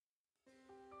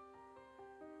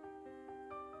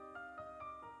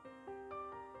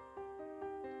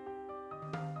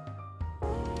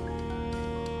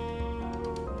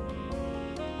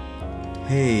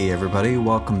Hey everybody,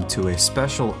 welcome to a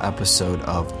special episode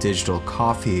of Digital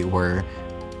Coffee where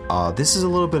this is a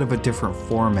little bit of a different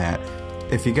format.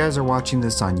 If you guys are watching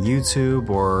this on YouTube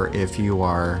or if you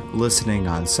are listening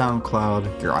on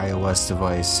SoundCloud, your iOS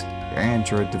device, your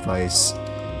Android device,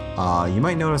 you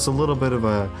might notice a little bit of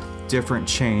a different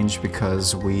change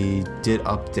because we did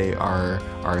update our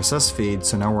RSS feed,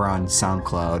 so now we're on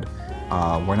SoundCloud.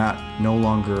 We're no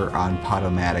longer on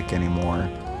Podomatic anymore.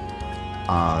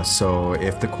 So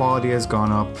if the quality has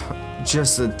gone up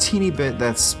just a teeny bit,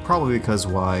 that's probably because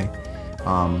why.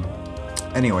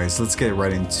 Anyways, let's get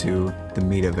right into the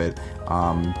meat of it.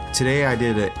 Today I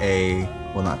did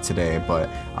not today, but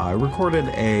I recorded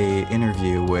a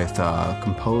interview with a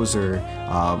composer,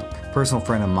 personal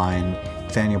friend of mine,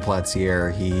 Nathanael Platier.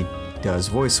 He does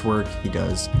voice work, he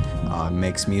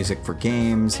makes music for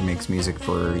games, he makes music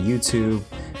for YouTube,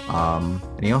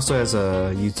 and he also has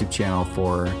a YouTube channel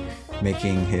for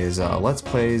making his Let's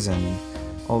Plays and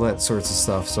all that sorts of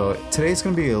stuff. So today's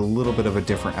going to be a little bit of a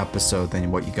different episode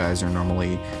than what you guys are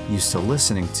normally used to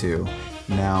listening to.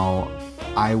 Now,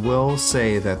 I will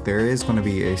say that there is going to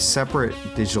be a separate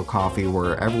Digital Coffee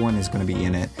where everyone is going to be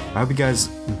in it. I hope you guys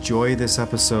enjoy this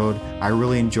episode. I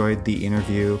really enjoyed the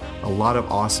interview. A lot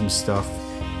of awesome stuff.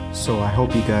 So I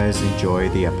hope you guys enjoy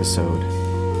the episode.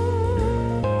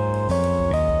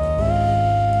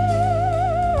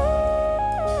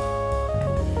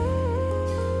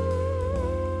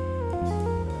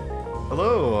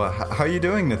 Hello, how are you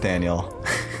doing, Nathanael?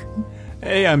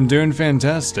 Hey, I'm doing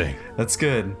fantastic. That's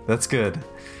good.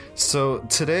 So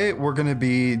today we're going to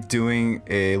be doing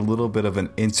a little bit of an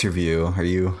interview. Are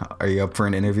you up for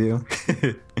an interview?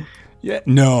 Yeah,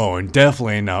 no,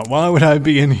 definitely not. Why would I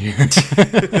be in here?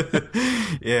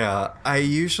 Yeah, I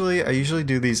usually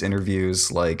do these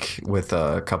interviews like with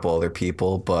a couple other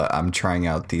people, but I'm trying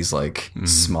out these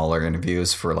smaller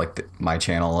interviews for my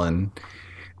channel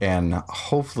and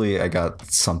hopefully I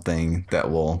got something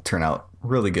that will turn out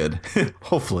really good.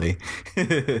 Hopefully.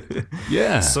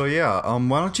 Yeah. So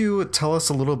why don't you tell us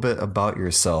a little bit about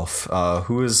yourself?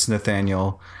 Who is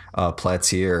Nathanael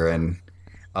Platier and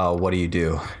what do you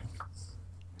do?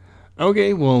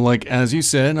 Okay, well, as you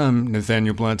said, I'm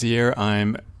Nathanael Platier.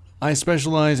 I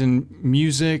specialize in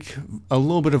music, a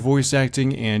little bit of voice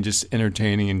acting, and just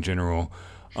entertaining in general.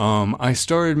 I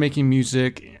started making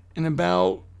music in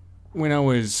about when I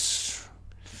was,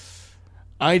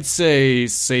 I'd say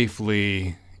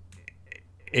safely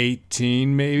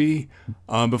 18 maybe.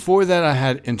 Before that I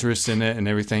had interest in it and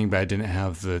everything, but I didn't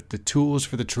have the tools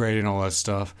for the trade and all that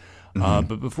stuff.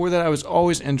 But before that I was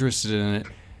always interested in it.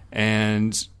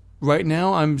 And right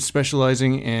now I'm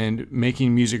specializing in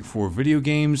making music for video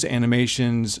games,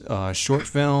 animations, short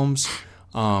films,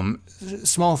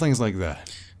 small things like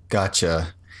that.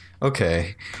 Gotcha.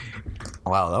 Okay.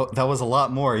 Wow, that was a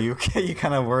lot more. You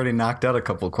kind of already knocked out a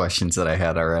couple questions that I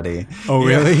had already. Oh,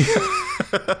 really?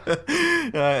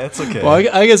 It's okay. Well,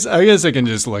 I guess I can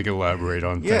just elaborate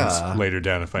on things later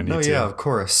down if I need to. Yeah, of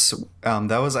course.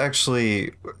 That was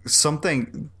actually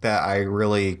something that I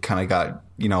really kind of got,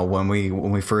 when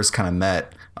we first kind of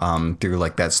met through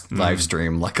that live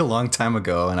stream a long time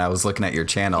ago, and I was looking at your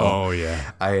channel. Oh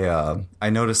yeah. I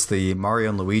noticed the Mario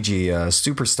and Luigi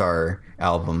Superstar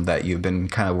album that you've been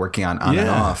kind of working on and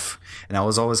off, and I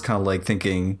was always kind of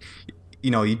thinking,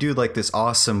 you do this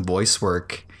awesome voice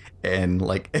work and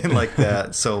that.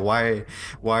 So why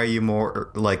are you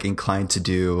more inclined to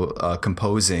do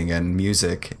composing and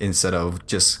music instead of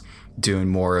just doing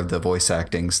more of the voice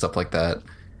acting stuff like that?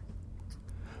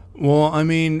 Well, I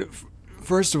mean,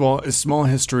 first of all, a small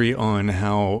history on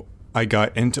how I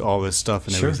got into all this stuff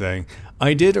and everything.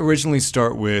 I did originally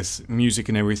start with music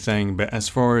and everything, but as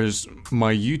far as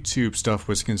my YouTube stuff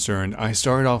was concerned, I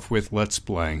started off with Let's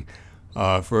Playing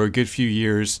for a good few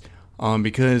years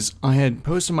because I had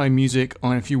posted my music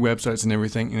on a few websites and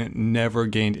everything, and it never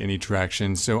gained any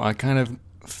traction. So I kind of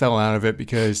fell out of it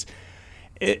because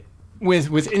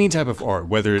with any type of art,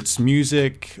 whether it's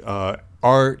music,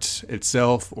 art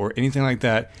itself, or anything like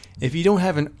that, if you don't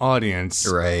have an audience,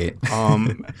 right?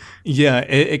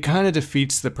 It kind of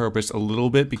defeats the purpose a little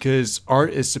bit because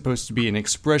art is supposed to be an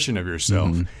expression of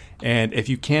yourself, and if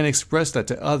you can't express that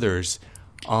to others,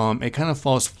 it kind of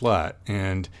falls flat.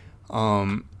 And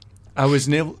I was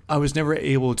never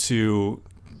able to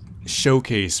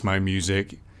showcase my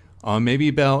music. Maybe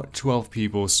about 12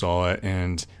 people saw it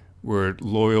and were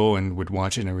loyal and would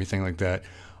watch it and everything like that.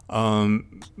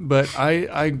 But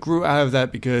I grew out of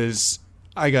that because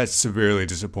I got severely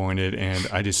disappointed, and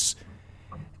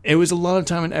it was a lot of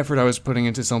time and effort I was putting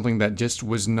into something that just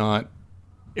was not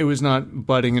it was not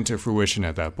budding into fruition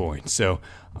at that point. So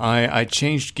I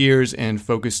changed gears and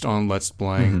focused on Let's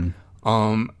Playing.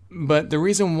 But the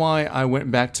reason why I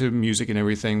went back to music and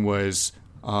everything was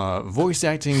voice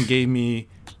acting gave me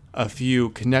a few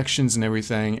connections and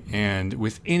everything. And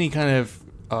with any kind of,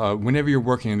 whenever you're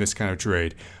working in this kind of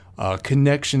trade,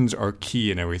 connections are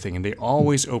key and everything. And they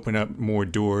always open up more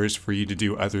doors for you to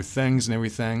do other things and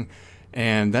everything.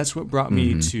 And that's what brought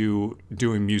me to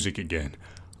doing music again.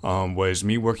 Was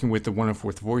me working with the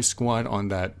 104th Voice Squad on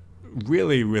that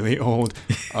really, really old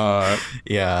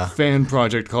fan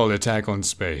project called Attack on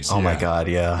Space. Oh my God,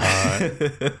 yeah.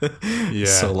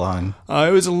 So long.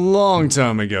 It was a long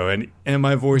time ago, and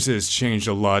my voice has changed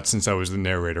a lot since I was the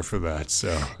narrator for that.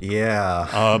 So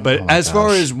but as far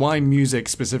as why music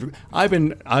specifically, I've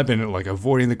been like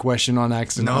avoiding the question on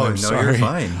accident. No, sorry. You're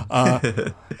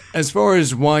fine. As far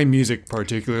as why music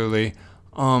particularly,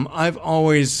 I've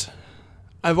always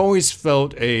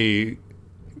felt a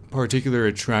particular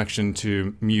attraction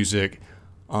to music.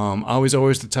 I was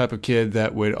always the type of kid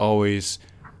that would always,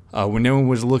 when no one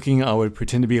was looking, I would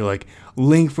pretend to be like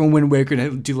Link from Wind Waker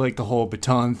and do like the whole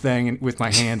baton thing with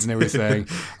my hands and everything.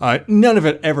 None of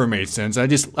it ever made sense. I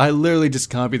literally just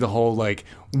copied the whole like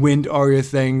wind aria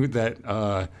thing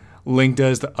that Link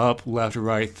does, the up, left,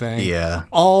 right thing. Yeah.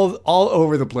 All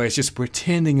over the place, just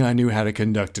pretending I knew how to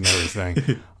conduct and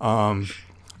everything.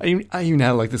 I even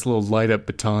had like this little light up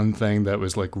baton thing that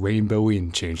was like rainbowy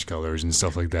and changed colors and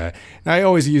stuff like that. And I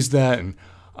always used that. And,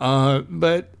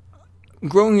 but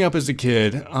growing up as a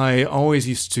kid, I always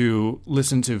used to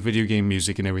listen to video game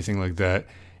music and everything like that.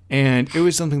 And it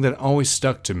was something that always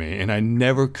stuck to me, and I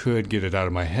never could get it out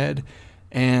of my head.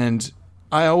 And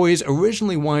I always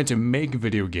originally wanted to make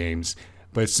video games,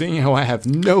 but seeing how I have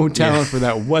no talent for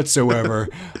that whatsoever,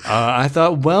 I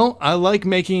thought, well, I like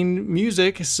making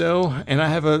music, and I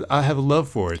have a love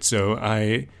for it. So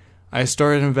I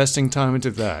started investing time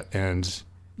into that, and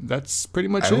that's pretty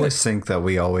much it. I always think that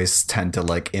we always tend to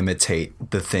like imitate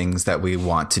the things that we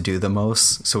want to do the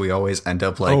most. So we always end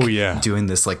up like doing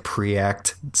this like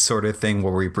pre-act sort of thing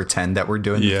where we pretend that we're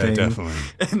doing the thing. Definitely.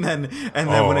 And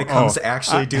then when it comes to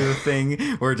actually do the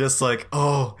thing, we're just like,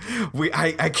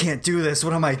 I can't do this.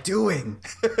 What am I doing?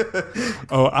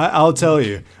 I'll tell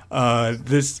you.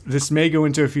 This may go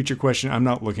into a future question. I'm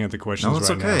not looking at the questions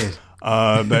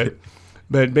now.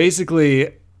 But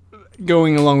basically,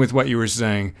 going along with what you were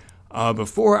saying,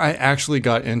 before I actually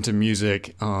got into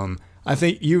music, I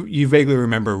think you vaguely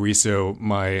remember Riso,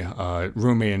 my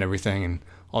roommate and everything and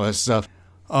all that stuff.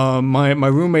 My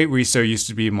roommate Riso used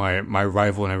to be my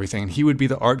rival and everything. And he would be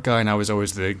the art guy, and I was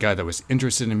always the guy that was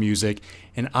interested in music.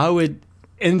 And I would,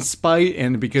 in spite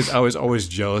and because I was always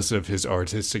jealous of his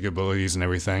artistic abilities and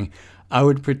everything, I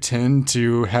would pretend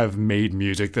to have made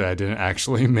music that I didn't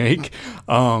actually make.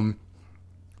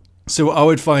 So I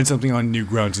would find something on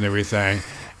Newgrounds and everything,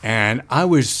 and I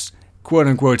was, quote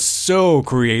unquote, so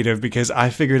creative because I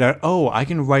figured out, I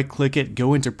can right click it,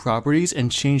 go into properties,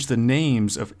 and change the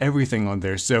names of everything on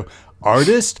there. So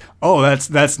artist,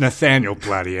 that's Nathanael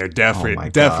Platier,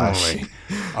 definitely.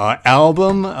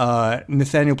 Album,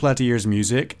 Nathanael Platier's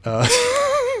music.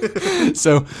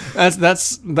 So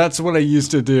that's what I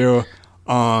used to do.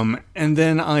 And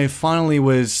then I finally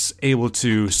was able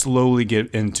to slowly get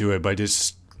into it by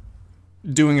just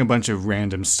doing a bunch of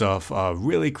random stuff,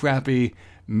 really crappy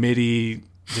MIDI,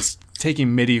 just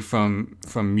taking MIDI from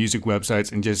music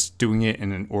websites and just doing it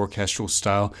in an orchestral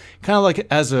style, kind of like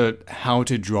as a how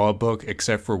to draw book,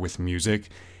 except for with music.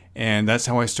 And that's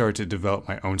how I started to develop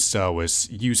my own style, was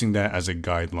using that as a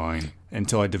guideline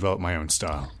until I developed my own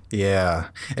style. Yeah.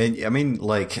 And I mean,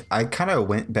 like, I kind of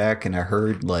went back and I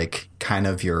heard like kind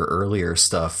of your earlier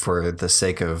stuff for the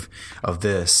sake of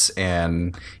this,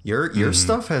 and your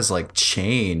stuff has like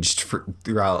changed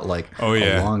throughout like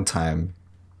a long time.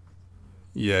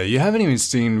 Yeah, you haven't even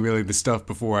seen really the stuff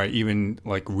before I even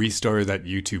like restarted that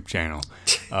YouTube channel.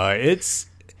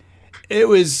 It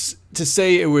was, to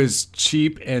say it was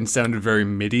cheap and sounded very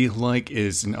MIDI-like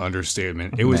is an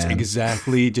understatement. It was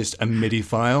exactly just a MIDI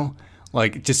file,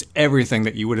 like just everything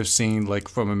that you would have seen like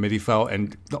from a MIDI file,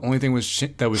 and the only thing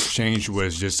that was changed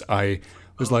was just I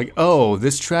was like,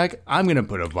 this track, I'm gonna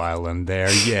put a violin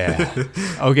there. Yeah,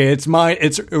 okay,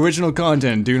 it's original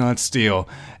content. Do not steal.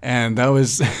 And that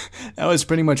was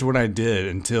pretty much what I did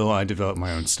until I developed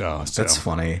my own style. So that's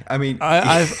funny. I mean,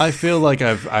 I feel like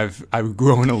I've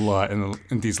grown a lot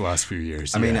in these last few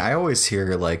years. I mean, I always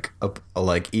hear like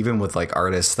even with like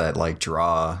artists that like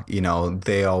draw,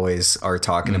 they always are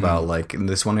talking about, like in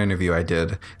this one interview I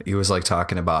did, he was like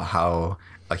talking about how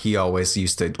he always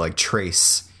used to like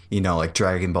trace like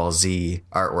Dragon Ball Z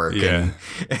artwork. Yeah.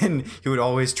 And he would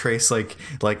always trace like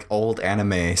old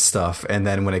anime stuff. And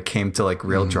then when it came to like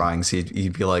real drawings,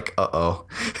 he'd be like, uh-oh.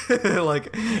 Like,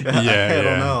 I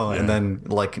don't know. Yeah. And then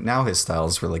like now his style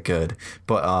is really good.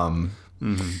 But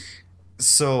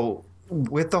so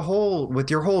with your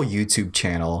whole YouTube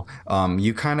channel,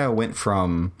 you kind of went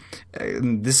from,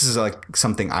 this is like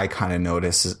something I kind of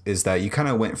noticed is that you kind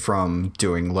of went from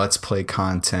doing Let's Play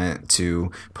content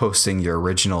to posting your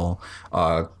original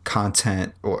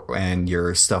content and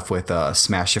your stuff with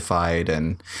Smashified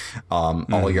and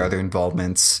all your other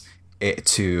involvements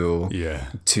to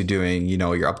doing,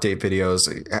 your update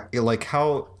videos. Like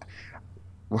how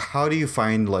do you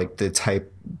find like the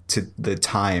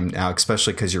time now,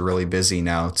 especially because you're really busy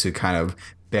now, to kind of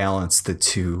balance the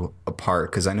two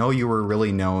apart? Because I know you were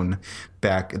really known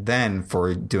back then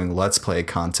for doing Let's Play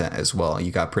content as well.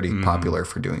 You got pretty popular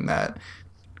for doing that.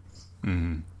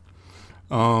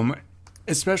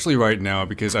 Especially right now,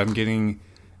 because I'm getting,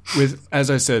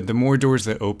 as I said, the more doors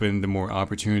that open, the more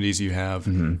opportunities you have.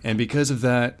 And because of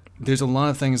that, there's a lot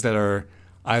of things that are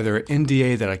either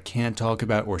NDA that I can't talk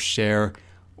about or share,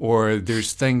 or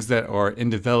there's things that are in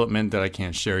development that I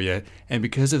can't share yet. And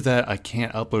because of that, I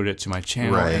can't upload it to my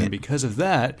channel. Right. And because of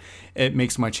that, it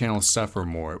makes my channel suffer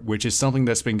more, which is something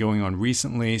that's been going on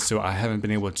recently. So I haven't been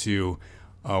able to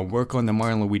work on the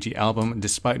Mario & Luigi album,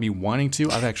 despite me wanting to.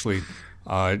 I've actually,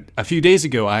 a few days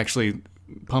ago, I actually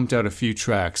pumped out a few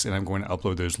tracks, and I'm going to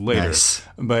upload those later. Nice.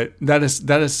 But that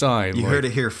aside, you heard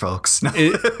it here, folks. That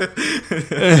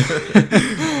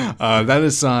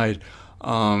aside,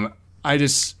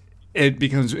 it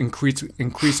becomes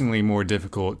increasingly more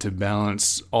difficult to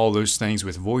balance all those things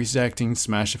with voice acting,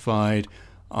 Smashified,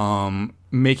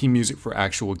 making music for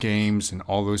actual games, and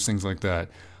all those things like that.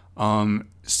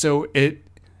 So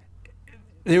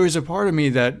there was a part of me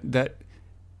that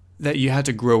you had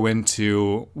to grow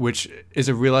into, which is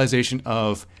a realization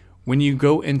of when you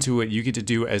go into it, you get to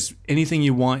do as anything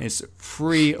you want. It's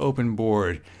free, open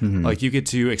board. Like you get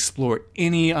to explore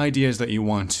any ideas that you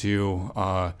want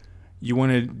to. You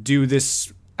want to do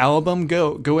this album?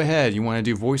 Go ahead. You want to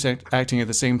do voice acting at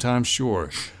the same time? Sure.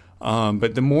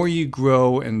 But the more you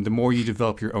grow and the more you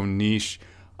develop your own niche,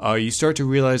 you start to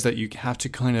realize that you have to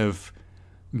kind of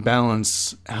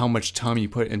balance how much time you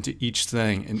put into each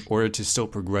thing in order to still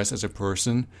progress as a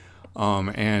person,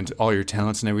 and all your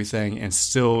talents and everything, and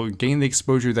still gain the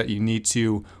exposure that you need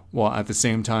to, while at the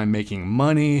same time making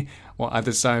money, while at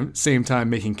the same time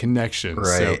making connections.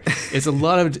 Right. So it's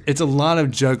a lot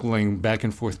of juggling back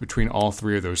and forth between all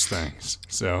three of those things.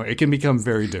 So it can become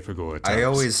very difficult at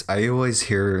times. I always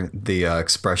hear the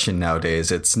expression nowadays,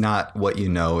 it's not what you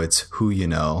know, it's who you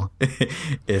know.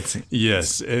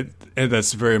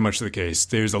 That's very much the case.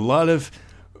 There's a lot of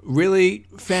really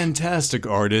fantastic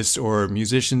artists or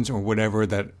musicians or whatever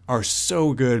that are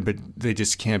so good, but they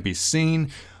just can't be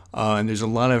seen. And there's a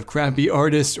lot of crappy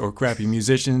artists or crappy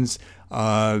musicians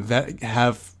that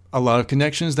have a lot of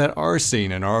connections that are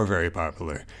seen and are very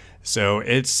popular. So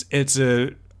it's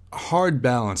a hard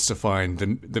balance to find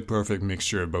the perfect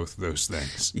mixture of both of those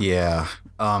things. Yeah.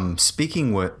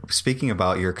 Speaking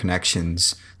about your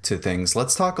connections to things,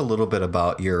 let's talk a little bit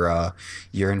about your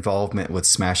involvement with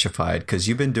Smashified, because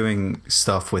you've been doing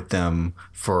stuff with them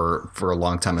for a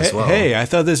long time as well. Hey, I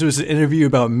thought this was an interview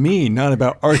about me, not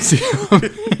about artsy.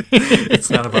 It's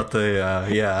not about the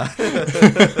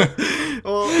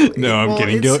I'm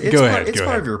kidding. Go ahead. It's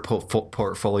part of your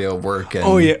portfolio work. And,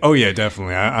 oh yeah,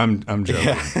 definitely. I'm joking,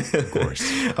 of course.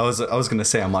 I was gonna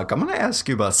say, I'm gonna ask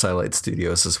you about Silite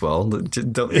Studios as well.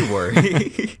 Don't you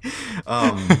worry.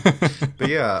 But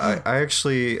yeah, I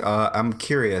actually I'm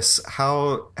curious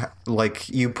how, like,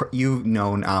 you've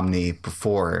known Omni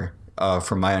before.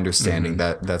 From my understanding,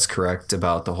 that's correct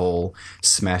about the whole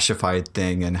Smashified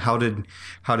thing, and how did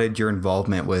your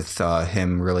involvement with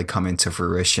him really come into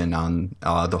fruition on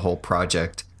the whole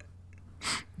project?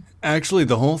 Actually,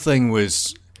 the whole thing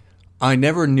was, I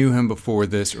never knew him before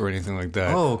this or anything like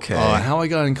that. Oh, okay. How I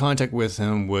got in contact with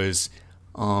him was,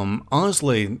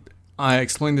 honestly, I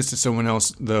explained this to someone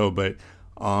else though, but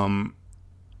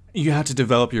you have to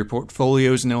develop your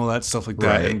portfolios and all that stuff like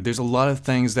that. Right. And there's a lot of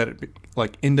things that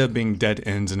like end up being dead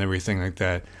ends and everything like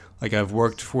that. Like I've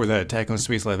worked for that Attack on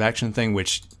Space live action thing,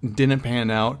 which didn't pan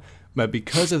out. But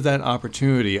because of that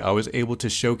opportunity, I was able to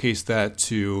showcase that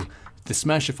to the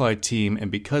Smashified team. And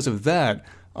because of that,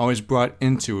 I was brought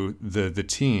into the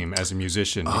team as a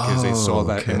musician because they saw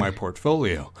that in my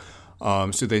portfolio.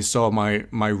 So they saw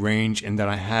my range and that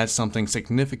I had something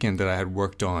significant that I had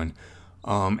worked on.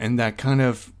 And that kind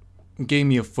of gave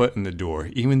me a foot in the door.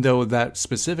 Even though that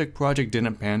specific project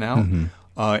didn't pan out,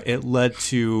 it led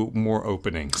to more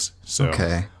openings. So,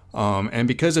 Okay. And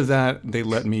because of that, they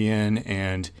let me in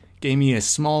and gave me a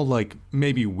small, like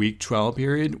maybe week trial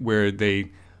period where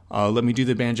they let me do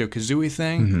the Banjo-Kazooie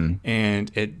thing,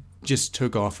 and it just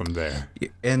took off from there.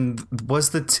 And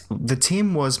was the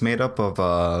team was made up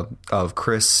of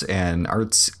Chris and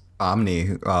Arts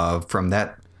Omni from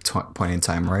that point in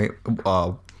time, right?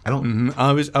 I don't.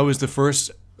 I was the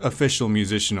first official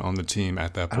musician on the team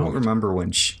at that point. I don't remember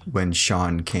when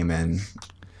Sean came in.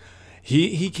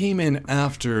 He came in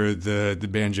after the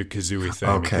Banjo-Kazooie thing.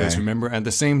 Okay. Because remember, at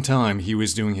the same time, he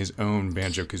was doing his own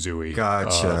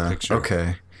Banjo-Kazooie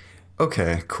picture.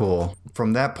 Okay, cool.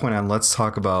 From that point on, let's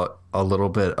talk about a little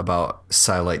bit about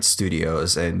Skylight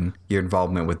Studios and your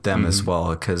involvement with them as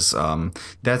well, because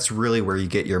that's really where you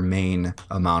get your main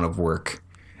amount of work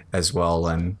as well.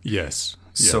 And yes.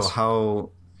 So how,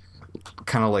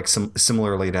 kind of like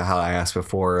similarly to how I asked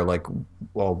before, like,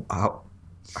 well,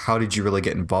 how did you really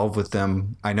get involved with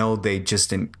them? I know they just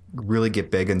didn't really get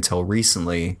big until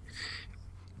recently.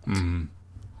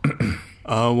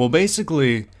 Well,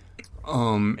 basically,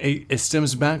 it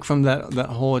stems back from that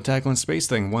whole Attack on Space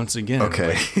thing once again.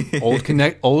 Okay.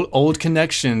 Like, old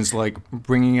connections, like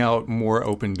bringing out more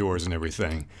open doors and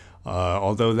everything.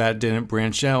 Although that didn't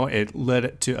branch out, it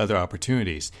led to other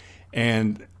opportunities.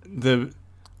 And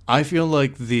I feel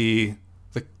like the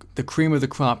cream of the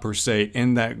crop per se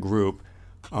in that group.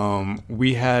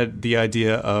 We had the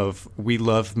idea of we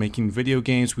love making video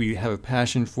games. We have a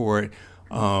passion for it.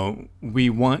 We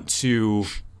want to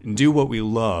do what we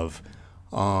love,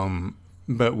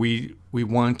 but we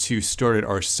want to start it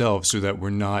ourselves so that we're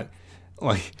not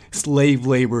like slave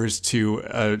laborers to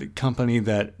a company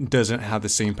that doesn't have the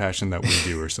same passion that we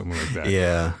do or something like that.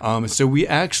 Yeah. So we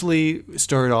actually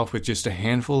started off with just a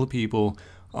handful of people.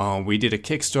 We did a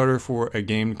Kickstarter for a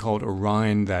game called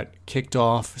Orion that kicked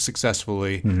off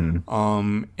successfully.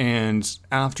 And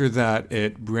after that,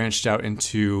 it branched out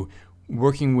into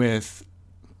working with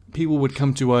people would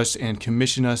come to us and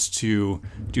commission us to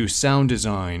do sound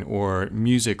design or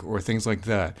music or things like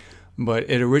that. But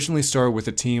it originally started with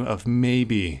a team of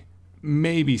maybe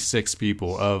 6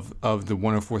 people of the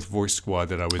 104th Voice Squad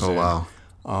that I was in. Oh,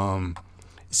 wow.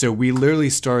 So we literally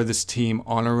started this team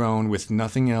on our own with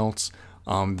nothing else.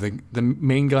 The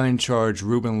main guy in charge,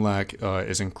 Ruben Lack,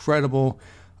 is incredible.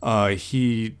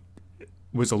 He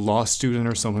was a law student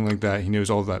or something like that. He knows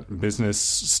all that business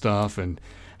stuff and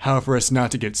how for us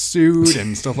not to get sued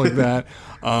and stuff like that.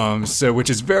 So which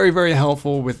is very, very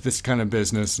helpful with this kind of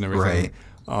business and everything.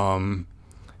 Right.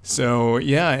 So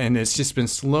yeah, and it's just been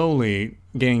slowly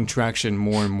gaining traction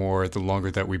more and more the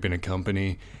longer that we've been a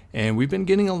company, and we've been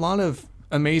getting a lot of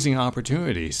amazing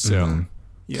opportunities. So.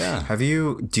 Yeah.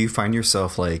 Do you find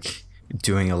yourself like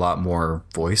doing a lot more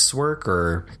voice work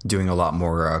or doing a lot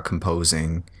more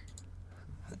composing?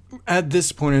 At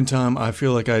this point in time, I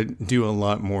feel like I do a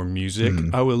lot more music.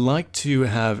 I would like to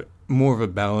have more of a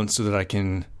balance so that I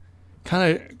can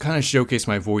kind of showcase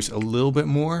my voice a little bit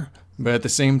more. But at the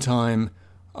same time,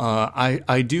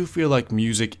 I do feel like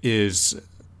music is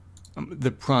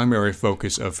the primary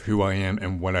focus of who I am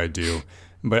and what I do.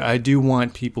 But I do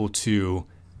want people to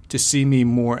see me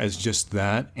more as just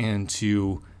that, and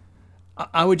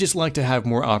I would just like to have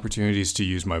more opportunities to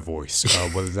use my voice,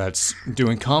 whether that's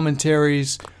doing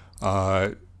commentaries,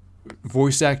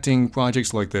 voice acting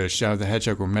projects like the Shadow the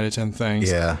Hedgehog or Mediton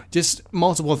things, just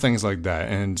multiple things like that.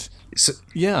 And so,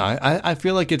 yeah, I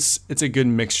feel like it's a good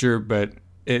mixture, but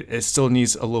it still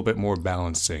needs a little bit more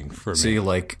balancing for me. So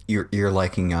you're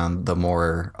liking on the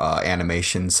more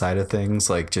animation side of things,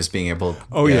 like just being able.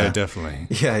 Oh yeah, definitely.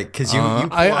 Yeah, because you pull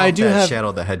I do have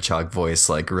Shadow the Hedgehog voice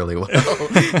like really well.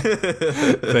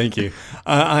 Thank you.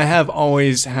 I have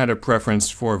always had a preference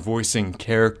for voicing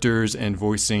characters and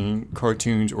voicing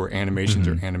cartoons or animations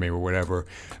or anime or whatever,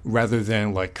 rather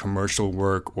than like commercial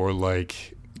work or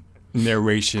like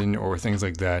narration or things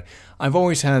like that. I've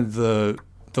always had the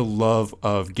love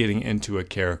of getting into a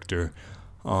character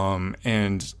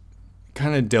and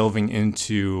kind of delving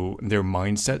into their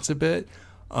mindsets a bit.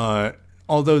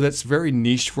 Although that's very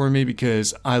niche for me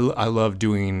because I love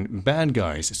doing bad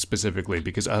guys specifically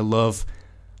because I love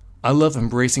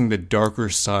embracing the darker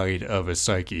side of a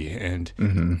psyche and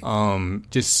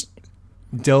just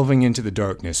delving into the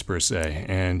darkness per se.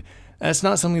 And that's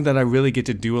not something that I really get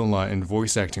to do a lot in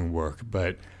voice acting work,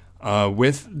 but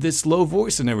with this low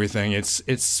voice and everything,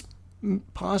 it's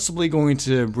possibly going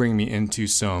to bring me into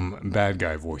some bad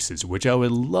guy voices, which I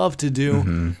would love to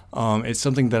do. It's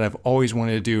something that I've always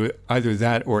wanted to do, either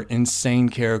that or insane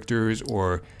characters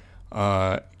or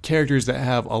characters that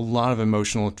have a lot of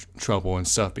emotional trouble and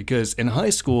stuff. Because in high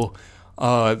school,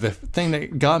 The thing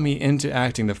that got me into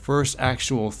acting, the first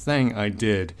actual thing I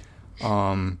did,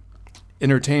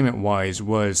 entertainment-wise,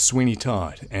 was Sweeney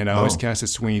Todd, and I was cast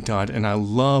as Sweeney Todd, and I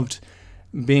loved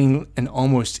being an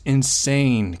almost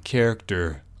insane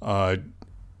character,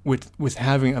 with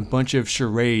having a bunch of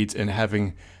charades and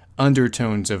having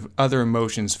undertones of other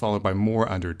emotions followed by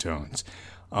more undertones.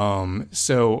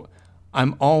 So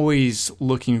I'm always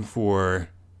looking for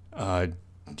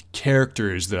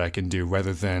characters that I can do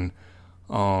rather than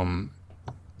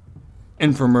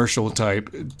infomercial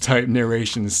type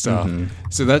narration stuff.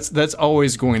 So that's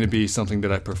always going to be something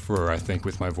that I prefer, I think,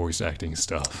 with my voice acting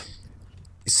stuff.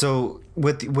 So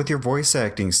with your voice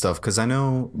acting stuff, because I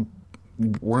know,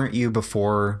 weren't you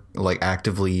before like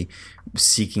actively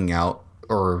seeking out,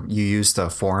 or you used a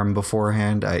forum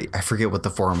beforehand? I forget what the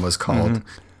forum was called.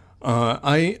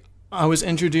 I was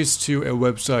introduced to a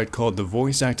website called the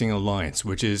Voice Acting Alliance,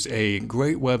 which is a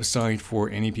great website for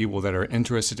any people that are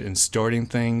interested in starting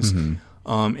things.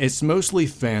 It's mostly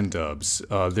fan dubs.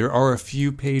 There are a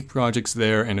few paid projects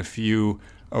there and a few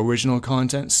original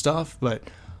content stuff, but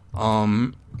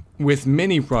with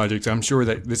many projects, I'm sure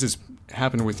that this has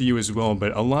happened with you as well,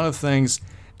 but a lot of things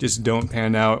just don't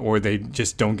pan out, or they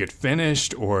just don't get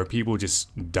finished, or people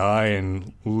just die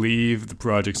and leave the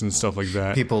projects and stuff like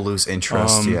that. People lose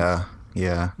interest. Yeah.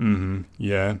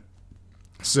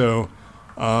 So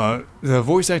the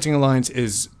Voice Acting Alliance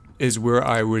is where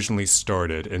I originally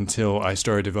started until I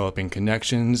started developing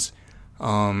connections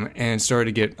and started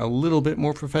to get a little bit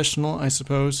more professional, I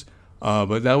suppose.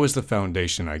 But that was the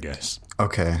foundation, I guess.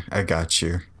 Okay, I got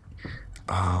you.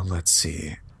 Let's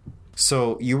see.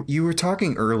 So you were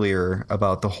talking earlier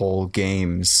about the whole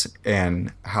games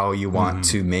and how you want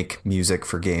to make music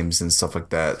for games and stuff like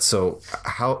that. So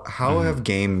how have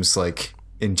games, like,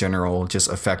 in general, just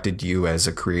affected you as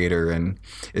a creator? And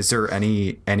is there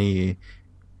any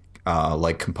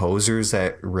like composers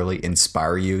that really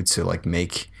inspire you to like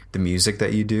make the music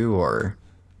that you do? Or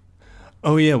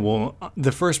Oh yeah, well,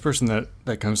 the first person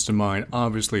that comes to mind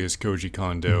obviously is Koji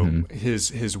Kondo.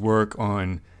 His work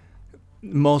on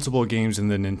multiple games in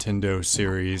the Nintendo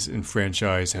series and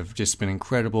franchise have just been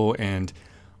incredible, and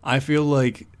I feel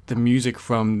like the music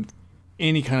from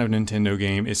any kind of Nintendo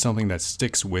game is something that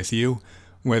sticks with you,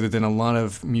 rather than a lot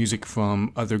of music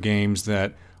from other games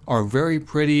that are very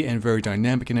pretty and very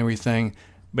dynamic and everything,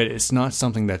 but it's not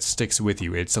something that sticks with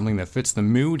you. It's something that fits the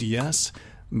mood, yes,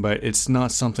 but it's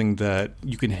not something that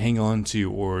you can hang on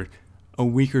to, or a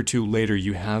week or two later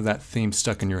you have that theme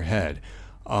stuck in your head.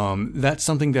 That's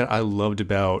something that I loved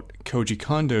about Koji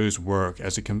Kondo's work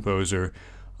as a composer,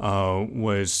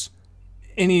 was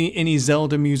any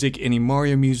Zelda music, any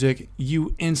Mario music,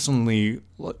 you instantly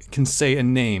can say a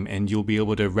name and you'll be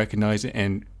able to recognize it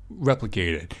and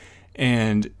replicate it.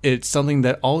 And it's something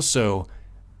that also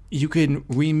you can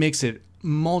remix it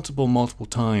multiple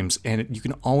times and you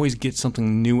can always get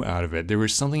something new out of it. There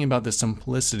was something about the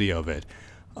simplicity of it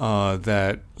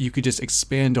that you could just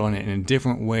expand on it in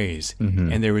different ways.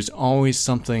 And there was always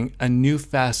something, a new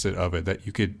facet of it that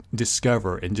you could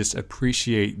discover and just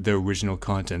appreciate the original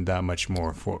content that much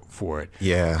more for it.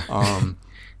 Yeah.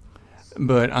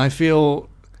 But I feel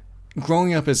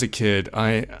growing up as a kid,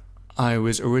 I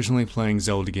was originally playing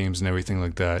Zelda games and everything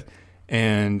like that,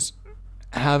 and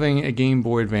having a Game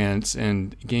Boy Advance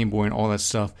and Game Boy and all that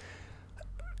stuff,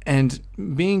 and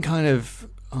being kind of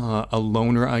a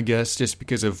loner, I guess, just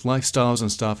because of lifestyles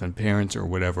and stuff and parents or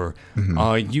whatever,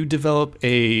 you develop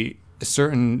a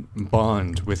certain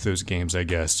bond with those games, I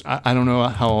guess. I don't know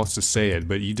how else to say it,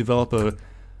 but you develop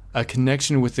a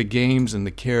connection with the games and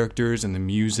the characters and the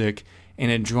music, and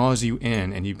it draws you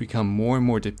in, and you become more and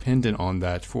more dependent on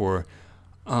that for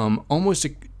almost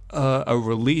a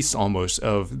release almost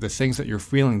of the things that you're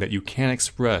feeling that you can't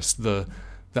express, the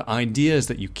ideas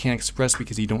that you can't express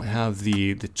because you don't have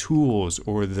the tools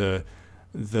or the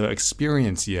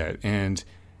experience yet. And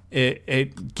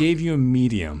it gave you a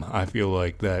medium, I feel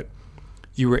like, that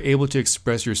you were able to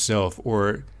express yourself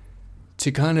or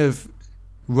to kind of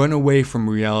run away from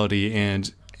reality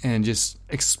and just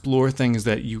explore things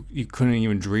that you couldn't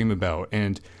even dream about.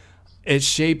 And it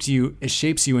shapes you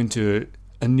into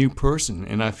a new person.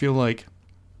 And I feel like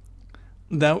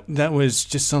that was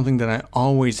just something that I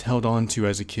always held on to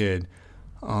as a kid.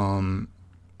 And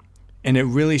it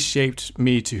really shaped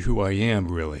me to who I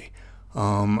am, really.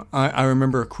 I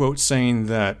remember a quote saying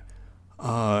that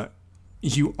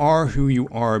you are who you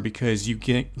are because you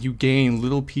gain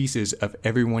little pieces of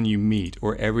everyone you meet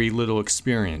or every little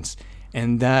experience,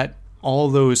 and that all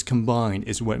those combined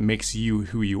is what makes you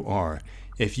who you are.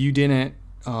 If you didn't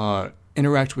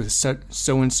interact with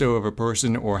so-and-so of a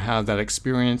person or have that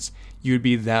experience, you'd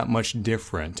be that much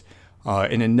different.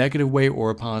 in a negative way or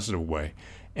a positive way.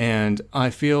 And I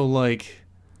feel like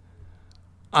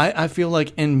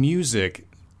in music,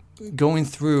 going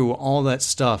through all that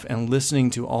stuff and listening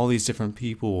to all these different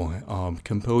people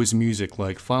compose music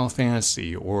like Final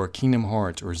Fantasy or Kingdom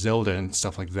Hearts or Zelda and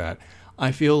stuff like that,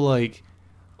 I feel like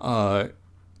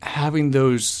having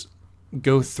those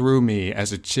go through me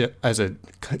as a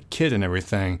kid and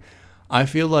everything, I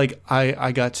feel like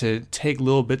I got to take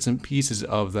little bits and pieces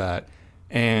of that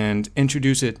and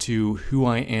introduce it to who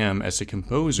I am as a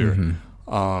composer.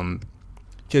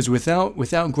 Because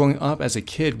without growing up as a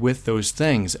kid with those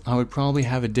things, I would probably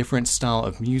have a different style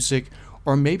of music,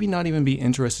 or maybe not even be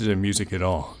interested in music at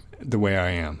all, the way I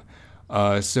am.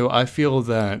 So I feel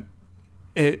that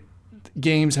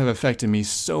games have affected me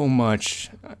so much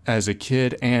as a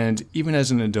kid and even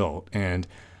as an adult, and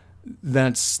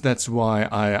that's why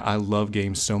I love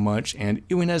games so much. And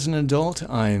even as an adult,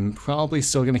 I'm probably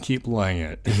still going to keep playing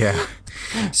it. Yeah.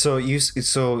 So you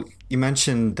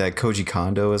mentioned that Koji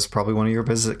Kondo is probably one of your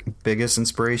biggest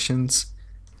inspirations.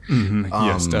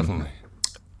 Yes, definitely.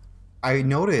 I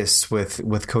noticed with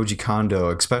Koji Kondo,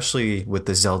 especially with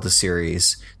the Zelda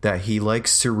series, that he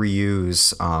likes to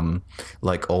reuse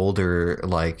like older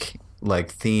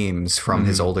like themes from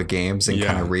his older games and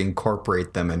kind of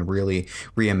reincorporate them and really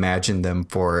reimagine them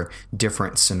for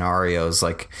different scenarios.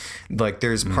 Like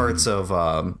there's parts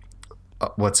of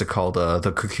what's it called?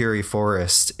 The Kokiri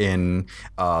Forest in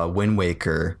Wind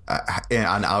Waker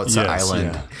on Outside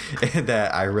Island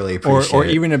that I really appreciate. Or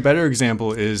even a better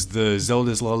example is the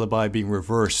Zelda's Lullaby being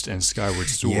reversed in Skyward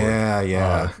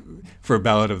Sword. For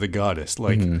Ballad of the Goddess.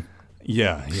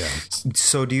 Yeah.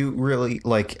 So do you really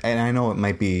and I know it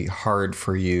might be hard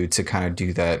for you to kind of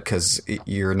do that because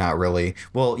you're not really,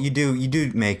 well, you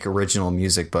do make original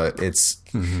music, but it's,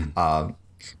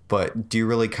 but do you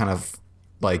really kind of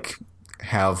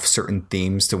have certain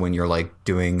themes to when you're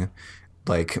doing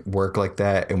work like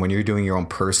that, and when you're doing your own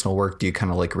personal work, do you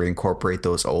kind of reincorporate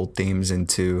those old themes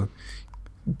into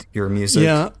your music?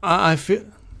 Yeah, I feel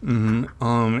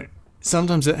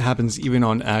sometimes it happens even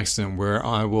on accident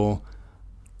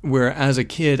where as a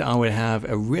kid I would have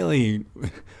a really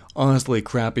honestly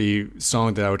crappy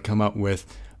song that I would come up with,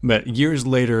 but years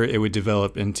later it would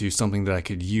develop into something that I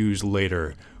could use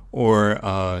later, or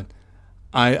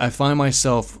I find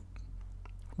myself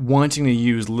wanting to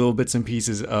use little bits and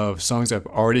pieces of songs I've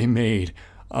already made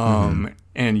and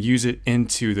use it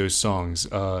into those songs.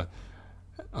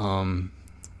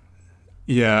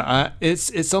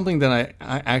 It's something that I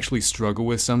actually struggle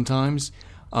with sometimes.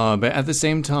 But at the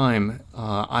same time,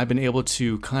 I've been able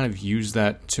to kind of use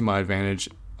that to my advantage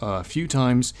a few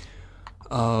times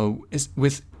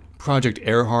with Project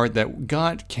Earhart that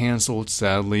got canceled,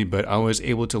 sadly, but I was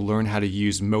able to learn how to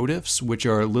use motifs, which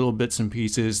are little bits and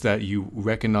pieces that you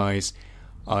recognize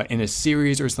in a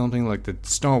series or something like the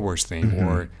Star Wars theme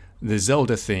or the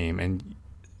Zelda theme, and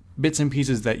bits and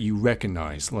pieces that you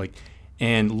recognize,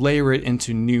 and layer it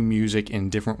into new music in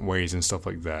different ways and stuff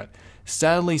like that.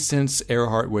 Sadly, since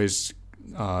Earhart was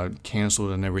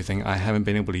canceled and everything, I haven't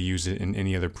been able to use it in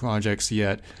any other projects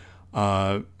yet.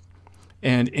 And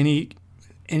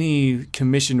any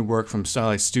commissioned work from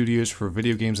Starlight Studios for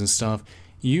video games and stuff,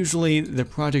 usually the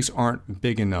projects aren't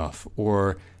big enough,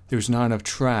 or there's not enough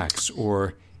tracks,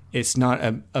 or it's not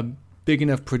a big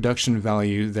enough production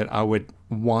value that I would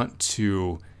want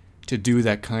to do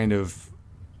that kind of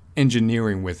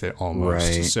engineering with it almost.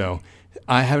 Right. So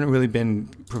I haven't really been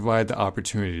provided the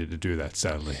opportunity to do that,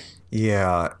 sadly.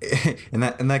 Yeah, and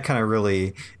that kind of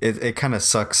really it kind of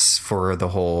sucks for the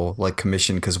whole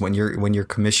commission, because when you're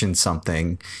commissioned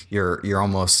something, you're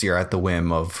at the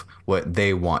whim of what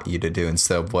they want you to do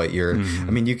instead of what you're.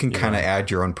 I mean, you can kind of add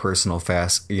your own personal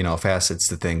facets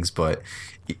to things, but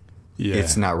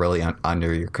it's not really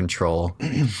under your control.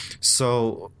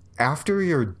 So after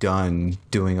you're done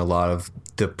doing a lot of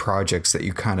the projects that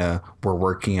you kind of were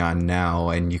working on now,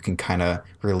 and you can kind of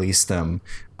release them,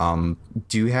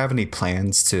 do you have any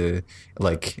plans to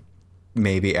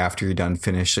maybe after you're done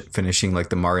finishing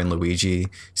the Mario and Luigi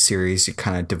series, you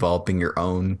kind of developing your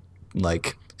own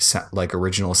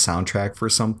original soundtrack for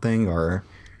something? Or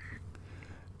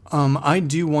I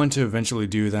do want to eventually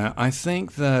do that. I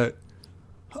think that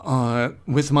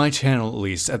with my channel,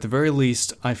 at the very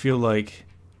least, I feel like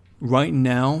right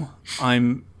now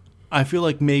I feel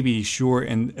like maybe sure,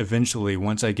 and eventually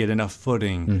once I get enough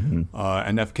footing,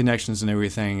 enough connections and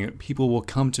everything, people will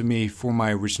come to me for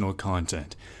my original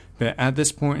content. But at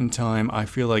this point in time, I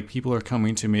feel like people are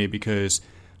coming to me because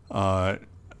of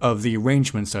the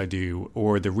arrangements I do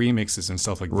or the remixes and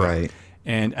stuff like that. Right.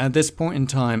 And at this point in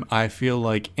time, I feel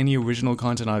like any original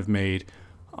content I've made,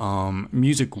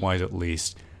 music-wise at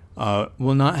least,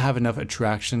 will not have enough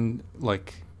traction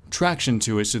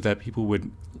to it so that people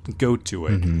would go to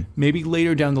it. Maybe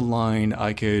later down the line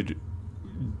I could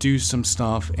do some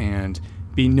stuff and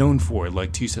be known for it,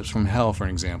 like Two Steps from Hell, for an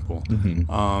example.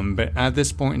 But at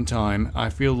this point in time, I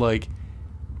feel like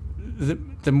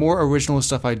the more original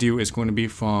stuff I do is going to be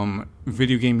from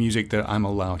video game music that I'm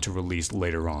allowed to release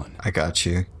later on. I got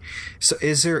you. So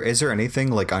is there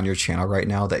anything like on your channel right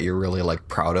now that you're really like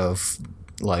proud of,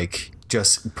 like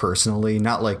just personally,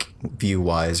 not like view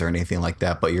wise or anything like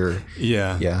that, but you're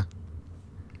yeah.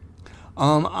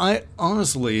 I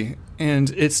honestly,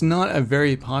 and it's not a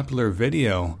very popular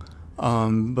video,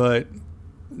 but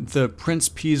the Prince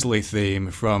Peasley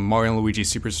theme from Mario & Luigi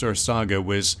Superstar Saga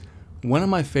was one of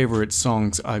my favorite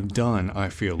songs I've done, I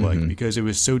feel like, because it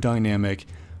was so dynamic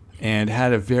and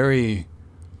had a very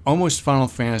almost Final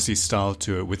Fantasy style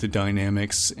to it with the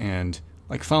dynamics and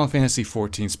like Final Fantasy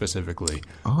 14 specifically.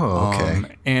 Oh,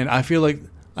 okay. And I feel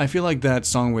like that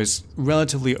song was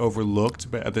relatively overlooked,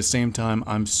 but at the same time,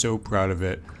 I'm so proud of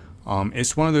it.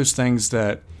 It's one of those things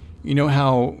that, you know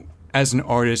how as an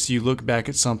artist you look back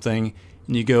at something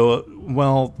and you go,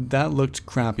 well, that looked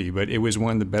crappy, but it was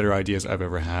one of the better ideas I've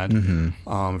ever had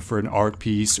for an art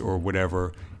piece or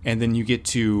whatever. And then you get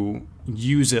to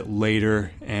use it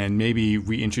later and maybe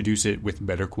reintroduce it with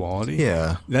better quality.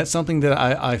 Yeah. That's something that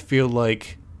I feel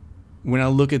like when I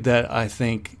look at that, I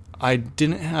think I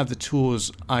didn't have the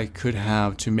tools I could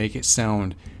have to make it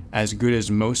sound as good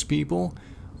as most people.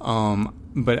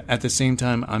 But at the same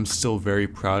time, I'm still very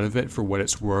proud of it for what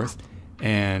it's worth.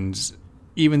 And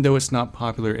even though it's not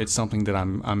popular, it's something that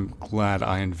I'm glad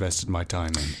I invested my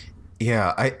time in.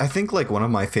 Yeah, I think like one of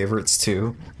my favorites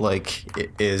too, like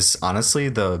is honestly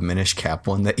the Minish Cap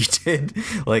one that you did,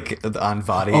 like on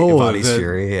Vadi's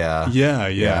Fury. Yeah,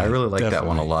 I really like that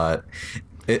one a lot.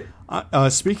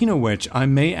 Speaking of which, I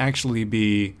may actually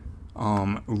be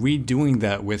redoing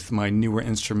that with my newer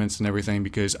instruments and everything,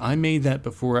 because I made that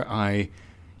before I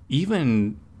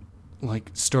even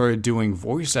like started doing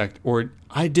voice act, or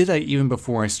I did that even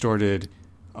before I started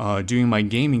doing my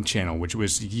gaming channel, which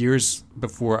was years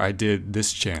before I did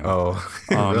this channel. Oh,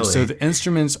 really? So the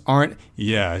instruments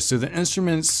so the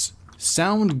instruments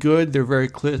sound good. They're very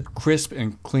crisp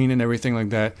and clean and everything like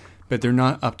that, but they're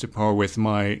not up to par with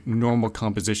my normal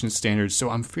composition standards. So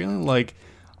I'm feeling like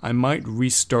I might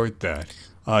restart that.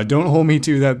 Don't hold me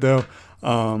to that though.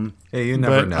 Hey, you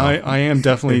never know. I am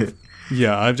definitely...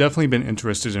 Yeah, I've definitely been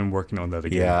interested in working on that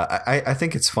again. Yeah, I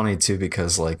think it's funny too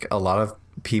because like a lot of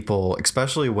people,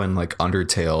 especially when like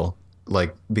Undertale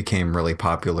like became really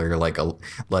popular, like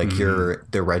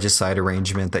the Regicide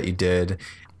arrangement that you did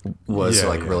was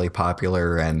really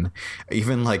popular, and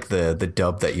even like the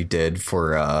dub that you did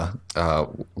for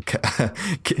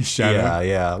Shadow.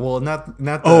 Yeah. Well, not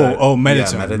the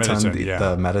Mettaton,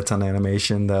 the Mettaton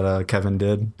animation that Kevin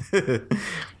did.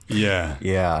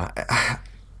 Yeah.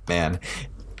 Man.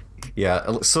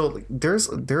 Yeah, so there's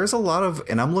a lot of,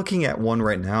 and I'm looking at one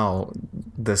right now,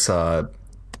 this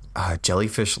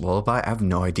Jellyfish Lullaby. I have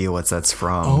no idea what that's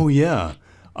from. Oh yeah.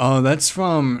 That's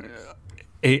from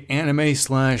a anime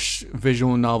 /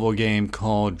 visual novel game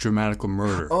called Dramatical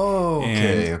Murder. Oh,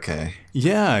 okay.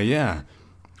 Yeah.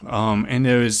 And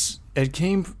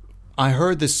I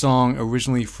heard this song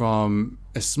originally from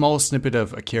a small snippet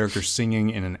of a character singing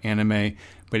in an anime,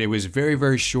 but it was very,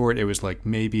 very short. It was like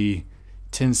maybe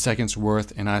 10 seconds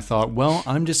worth, and I thought, well,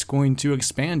 I'm just going to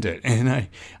expand it, and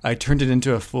I turned it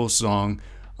into a full song.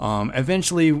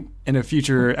 Eventually, in a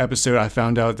future episode, I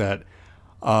found out that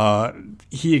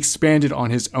he expanded on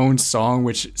his own song,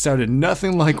 which sounded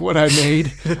nothing like what I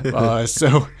made.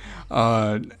 So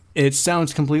it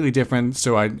sounds completely different,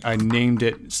 so I named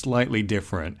it slightly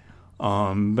different.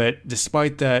 But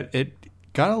despite that, it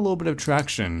got a little bit of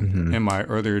traction in my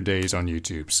earlier days on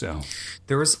YouTube. So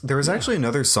there was actually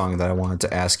another song that I wanted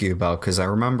to ask you about, because I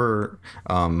remember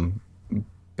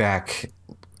back,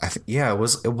 it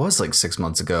was like 6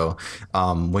 months ago,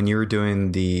 when you were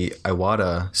doing the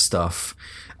Iwata stuff.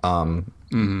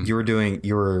 You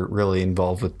were really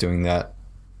involved with doing that,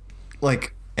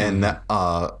 like, and that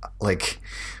like,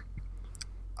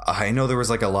 I know there was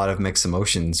like a lot of mixed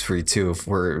emotions for you too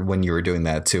when you were doing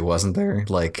that too, wasn't there?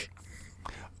 Like,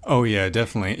 oh yeah,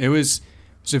 definitely. It was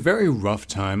a very rough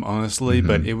time, honestly,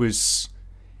 but it was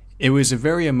a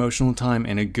very emotional time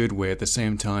in a good way at the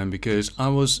same time, because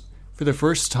for the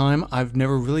first time,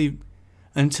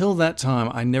 until that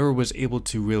time, I never was able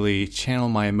to really channel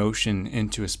my emotion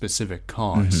into a specific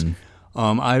cause.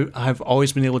 I've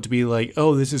always been able to be like,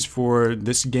 oh, this is for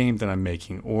this game that I'm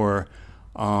making, or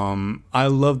I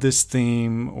love this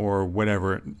theme, or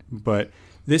whatever. But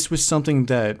this was something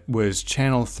that was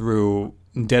channeled through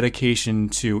dedication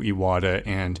to Iwata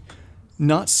and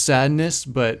not sadness,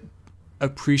 but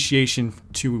appreciation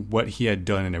to what he had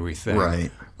done and everything.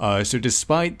 Right. So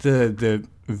despite the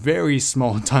very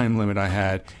small time limit I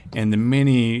had and the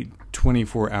many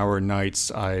 24-hour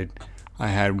nights I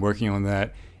had working on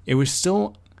that, it was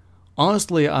still,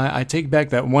 honestly, I take back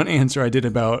that one answer I did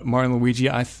about Mario and Luigi.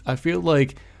 I feel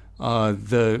like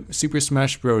the Super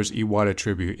Smash Bros. Iwata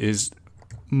tribute is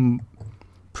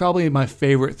probably my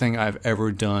favorite thing I've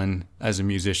ever done as a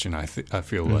musician, I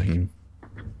feel like.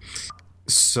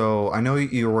 So I know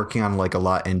you're working on like a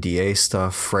lot NDA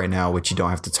stuff right now, which you don't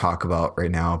have to talk about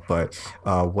right now. But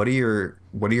what are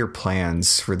your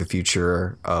plans for the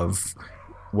future of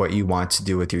what you want to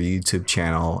do with your YouTube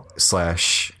channel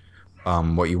 /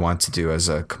 what you want to do as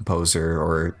a composer,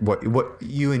 or what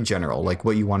you in general, like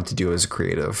what you want to do as a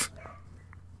creative?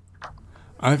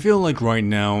 I feel like right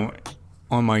now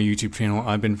on my YouTube channel,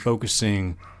 I've been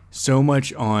focusing so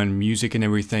much on music and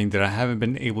everything that I haven't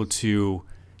been able to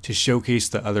showcase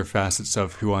the other facets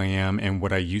of who I am and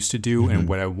what I used to do and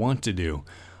what I want to do,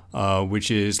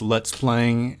 which is let's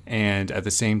playing and at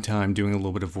the same time doing a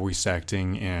little bit of voice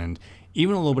acting and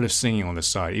even a little bit of singing on the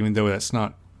side. Even though that's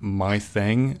not my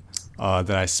thing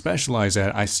that I specialize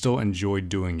at, I still enjoy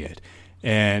doing it.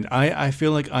 And I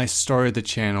feel like I started the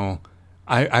channel,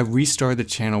 I restarted the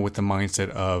channel with the mindset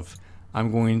of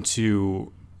I'm going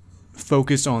to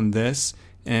focus on this,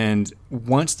 and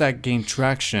once that gained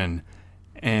traction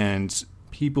and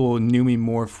people knew me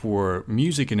more for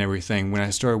music and everything, when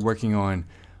I started working on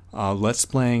Let's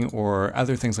Playing or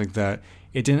other things like that,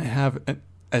 it didn't have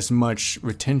as much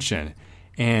retention.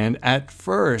 And at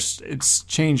first, it's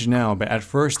changed now, but at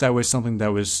first that was something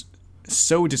that was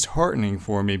so disheartening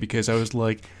for me because I was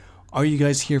like, are you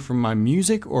guys here for my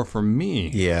music or for me?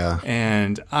 Yeah.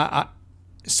 And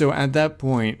so at that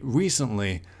point,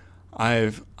 recently,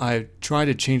 I've tried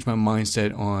to change my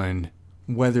mindset on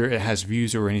whether it has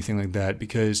views or anything like that,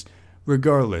 because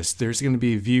regardless, there's going to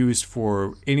be views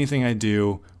for anything I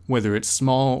do, whether it's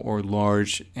small or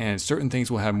large, and certain things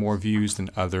will have more views than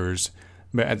others.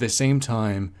 But at the same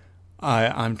time,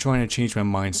 I'm trying to change my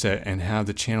mindset and have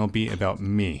the channel be about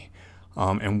me,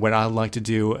 and what I like to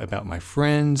do, about my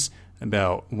friends,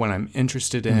 about what I'm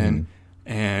interested in,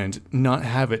 and not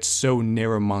have it so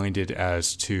narrow-minded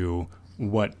as to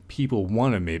what people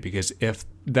want of me, because if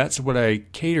that's what I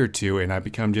cater to and I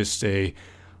become just an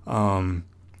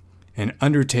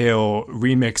Undertale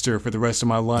remixer for the rest of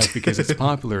my life because it's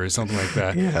popular or something like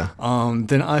that,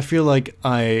 then I feel like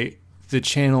the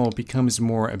channel becomes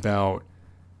more about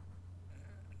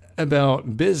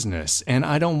business, and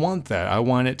I don't want that. I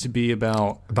want it to be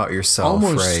about yourself,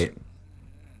 right?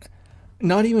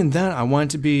 Not even that. I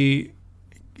want it to be.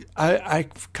 I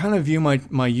kind of view my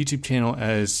YouTube channel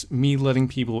as me letting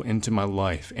people into my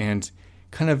life and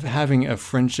kind of having a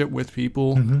friendship with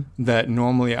people that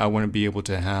normally I wouldn't be able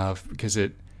to have, because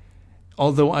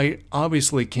although I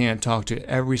obviously can't talk to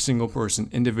every single person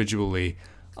individually,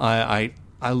 I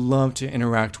love to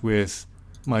interact with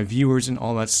my viewers and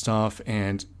all that stuff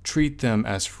and treat them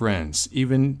as friends.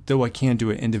 Even though I can't do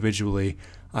it individually,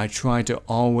 I try to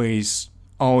always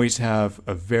have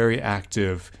a very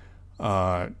active,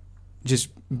 just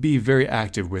be very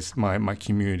active with my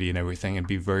community and everything, and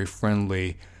be very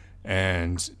friendly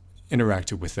and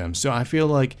interactive with them. So I feel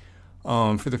like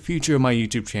for the future of my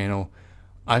YouTube channel,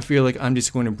 I feel like I'm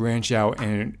just going to branch out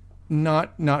and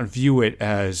not view it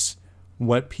as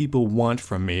what people want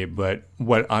from me, but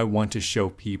what I want to show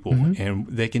people. And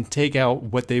they can take out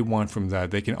what they want from that.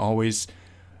 They can always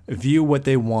view what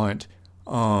they want.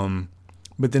 But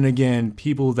then again,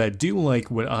 people that do like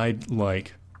what I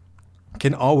like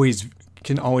can always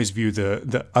view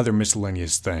the other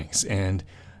miscellaneous things. And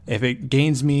if it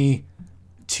gains me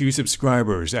 2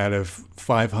 subscribers out of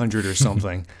 500 or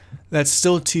something, that's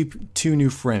still two new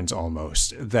friends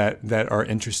almost that are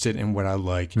interested in what I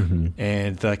like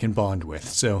and that I can bond with.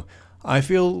 So I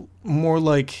feel more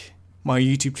like my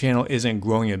YouTube channel isn't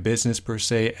growing a business per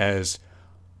se,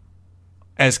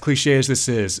 as cliche as this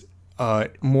is,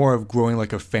 more of growing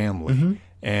like a family.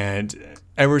 And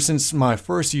ever since my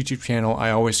first YouTube channel, I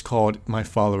always called my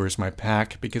followers my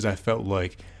pack, because I felt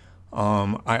like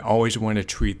I always want to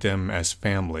treat them as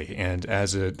family and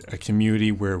as a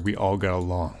community where we all got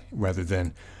along, rather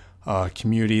than a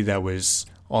community that was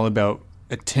all about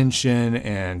attention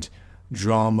and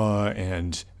drama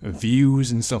and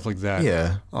views and stuff like that.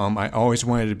 Yeah. I always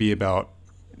wanted to be about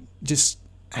just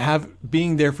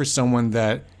being there for someone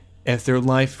that, if their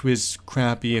life was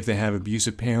crappy, if they have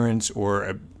abusive parents or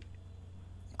a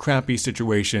crappy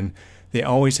situation, they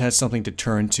always had something to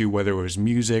turn to, whether it was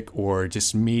music or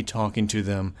just me talking to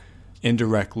them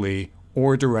indirectly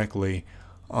or directly,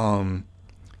 and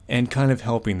kind of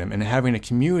helping them and having a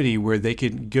community where they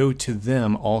could go to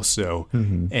them also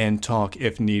and talk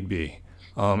if need be.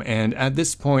 And at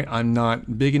this point, I'm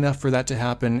not big enough for that to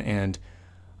happen,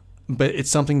 but it's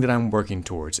something that I'm working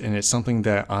towards, and it's something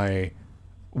that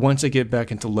once I get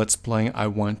back into Let's Playing, I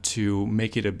want to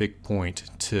make it a big point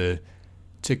to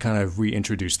kind of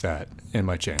reintroduce that in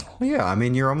my channel. Yeah, I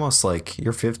mean, you're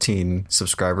 15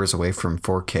 subscribers away from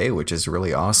 4K, which is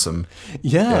really awesome.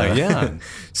 Yeah.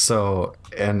 So,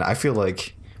 and I feel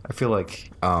like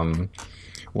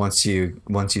once you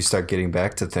start getting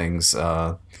back to things,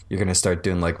 you're gonna start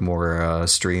doing like more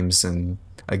streams and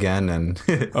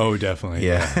oh, definitely.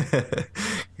 Yeah,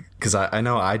 because I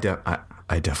know I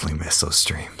definitely miss those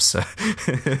streams.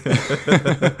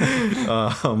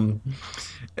 I'm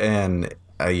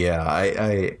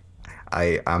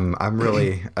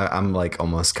really like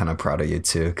almost kind of proud of you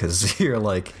too, because you're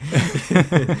like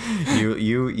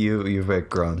you've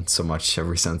grown so much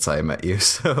ever since I met you.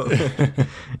 So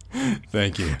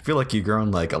thank you. I feel like you've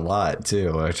grown like a lot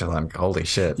too, which I'm like, holy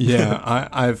shit. Yeah,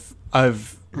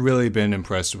 I've really been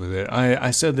impressed with it.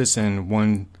 I said this in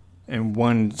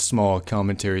one small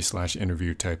commentary /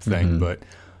 interview type thing, but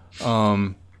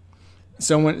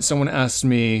someone asked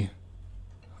me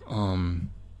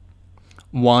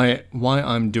why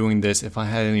I'm doing this, if I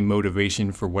had any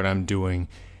motivation for what I'm doing,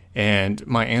 and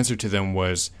my answer to them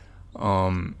was,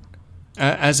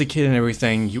 as a kid and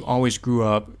everything, you always grew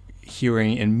up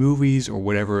hearing in movies or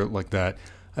whatever like that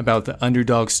about the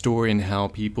underdog story and how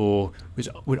people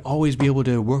would always be able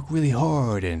to work really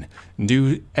hard and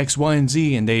do X, Y, and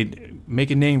Z, and they'd make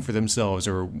a name for themselves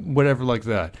or whatever like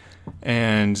that.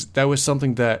 And that was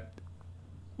something that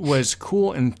was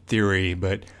cool in theory,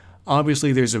 but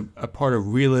obviously there's a part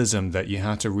of realism that you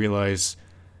have to realize,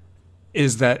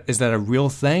 is that a real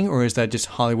thing, or is that just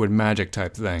Hollywood magic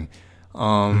type thing?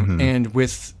 And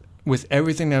with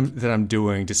everything that I'm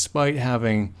doing, despite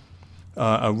having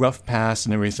a rough past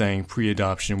and everything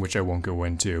pre-adoption, which I won't go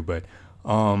into, but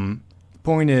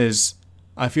point is,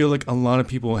 I feel like a lot of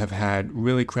people have had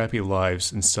really crappy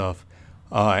lives and stuff,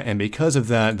 and because of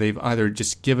that, they've either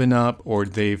just given up or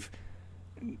they've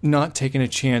not taken a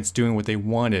chance doing what they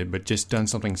wanted, but just done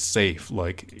something safe,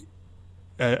 like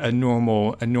a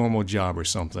normal job or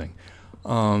something.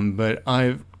 But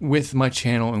with my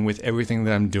channel and with everything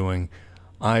that I'm doing,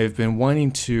 I've been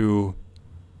wanting to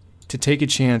take a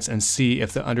chance and see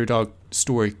if the underdog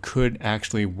story could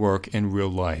actually work in real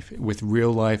life, with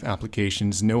real life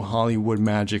applications, no Hollywood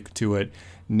magic to it,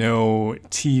 no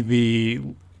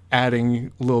TV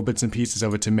adding little bits and pieces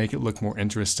of it to make it look more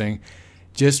interesting.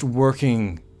 Just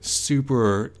working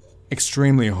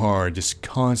extremely hard, just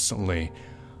constantly,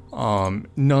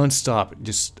 nonstop,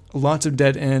 just lots of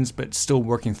dead ends, but still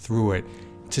working through it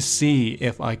to see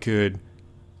if I could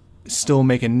still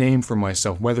make a name for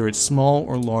myself, whether it's small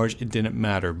or large, it didn't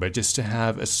matter, but just to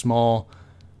have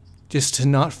just to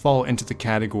not fall into the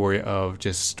category of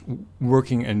just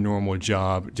working a normal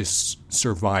job, just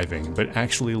surviving, but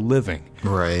actually living.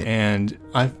 Right. And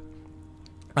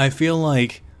I feel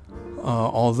like,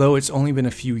 although it's only been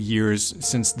a few years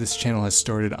since this channel has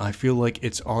started, I feel like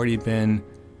it's already been,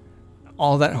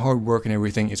 all that hard work and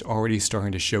everything is already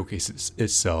starting to showcase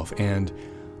itself. And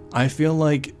I feel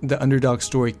like the underdog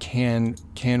story can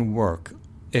work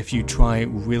if you try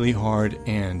really hard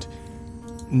and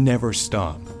never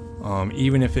stop.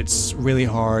 Even if it's really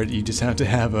hard, you just have to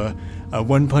have a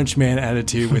one-punch man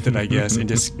attitude with it, I guess, and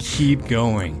just keep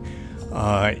going.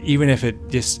 Even if it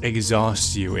just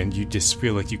exhausts you and you just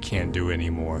feel like you can't do it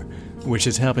anymore, which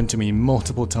has happened to me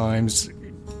multiple times,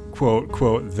 quote,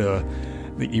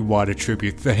 the Iwata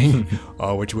tribute thing,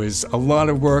 which was a lot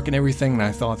of work and everything, and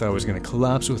I thought that I was going to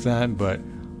collapse with that, but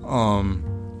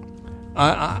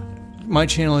my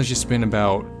channel has just been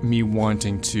about me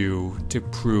wanting to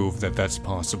prove that that's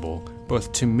possible,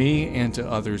 both to me and to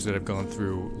others that have gone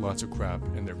through lots of crap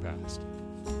in their past.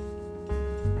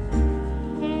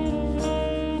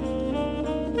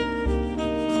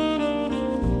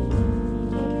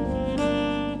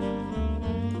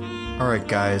 Alright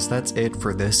guys, that's it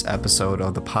for this episode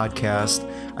of the podcast.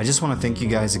 I just want to thank you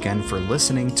guys again for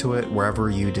listening to it wherever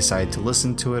you decide to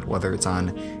listen to it, whether it's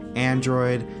on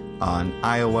Android, on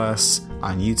iOS,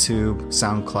 on YouTube,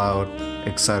 SoundCloud,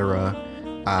 etc.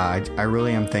 I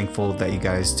really am thankful that you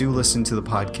guys do listen to the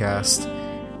podcast,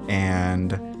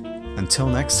 and until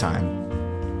next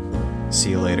time,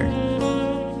 see you later.